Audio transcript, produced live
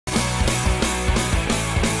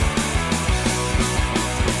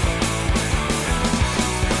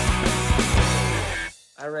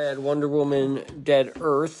I read Wonder Woman Dead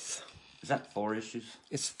Earth. Is that 4 issues?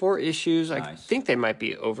 It's 4 issues. Nice. I think they might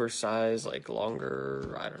be oversized, like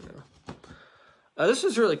longer. I don't know. This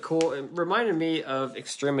was really cool. It reminded me of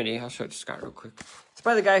Extremity. I'll show it to Scott real quick. It's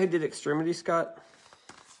by the guy who did Extremity, Scott.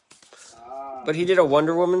 But he did a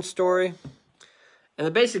Wonder Woman story. And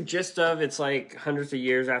the basic gist of it's like hundreds of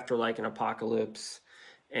years after like an apocalypse.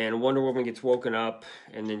 And Wonder Woman gets woken up,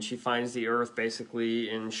 and then she finds the Earth basically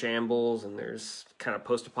in shambles, and there's kind of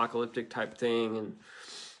post-apocalyptic type thing. And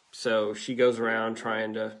so she goes around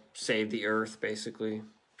trying to save the Earth, basically.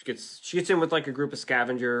 She gets in with like a group of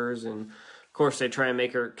scavengers, and of course they try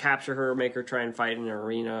and capture her, make her try and fight in an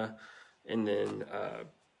arena, and then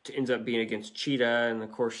ends up being against Cheetah, and of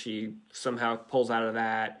course she somehow pulls out of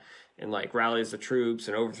that and like rallies the troops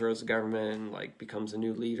and overthrows the government and like becomes a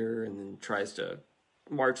new leader, and then tries to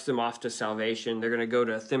march them off to salvation. They're going to go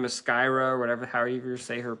to Themyscira, or whatever, however you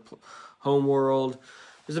say her home world.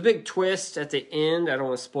 There's a big twist at the end. I don't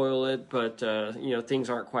want to spoil it, but things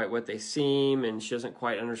aren't quite what they seem, and she doesn't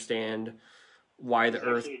quite understand why the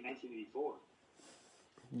Earth. In 1984.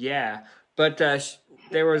 Yeah, but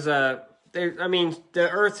there was the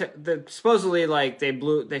Earth. Supposedly, like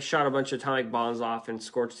they shot a bunch of atomic bombs off and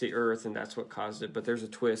scorched the Earth, and that's what caused it. But there's a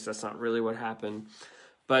twist. That's not really what happened.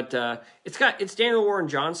 But it's Daniel Warren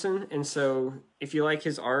Johnson, and so if you like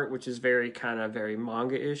his art, which is very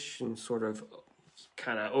manga-ish and sort of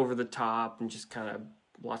kind of over the top and just kind of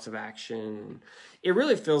lots of action, it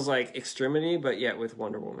really feels like Extremity, but yet with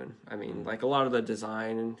Wonder Woman. I mean, like a lot of the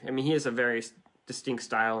design, and I mean he has a very distinct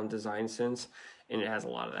style and design sense, and it has a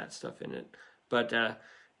lot of that stuff in it. But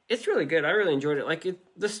it's really good. I really enjoyed it. Like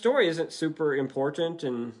the story isn't super important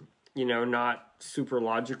and not super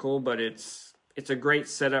logical, but it's a great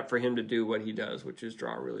setup for him to do what he does, which is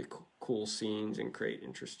draw really cool scenes and create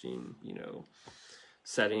interesting,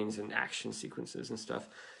 settings and action sequences and stuff.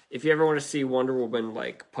 If you ever want to see Wonder Woman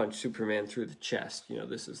like punch Superman through the chest,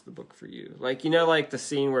 this is the book for you. Like like the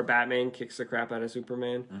scene where Batman kicks the crap out of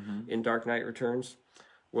Superman in Dark Knight Returns.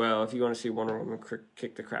 Well, if you want to see Wonder Woman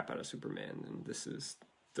kick the crap out of Superman, then this is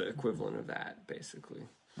the equivalent of that, basically.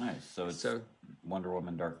 Nice. So it's Wonder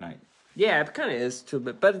Woman Dark Knight. Yeah, it kind of is too,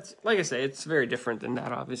 but it's like I say, it's very different than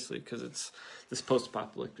that, obviously, because it's this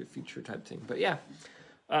post-apocalyptic future type thing. But yeah,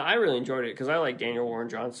 I really enjoyed it because I like Daniel Warren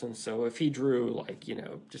Johnson. So if he drew like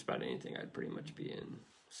just about anything, I'd pretty much be in.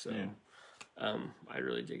 So I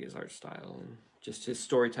really dig his art style and just his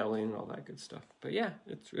storytelling and all that good stuff. But yeah,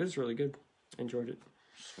 it was really good. I enjoyed it.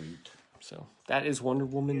 Sweet. So that is Wonder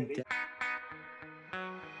Woman.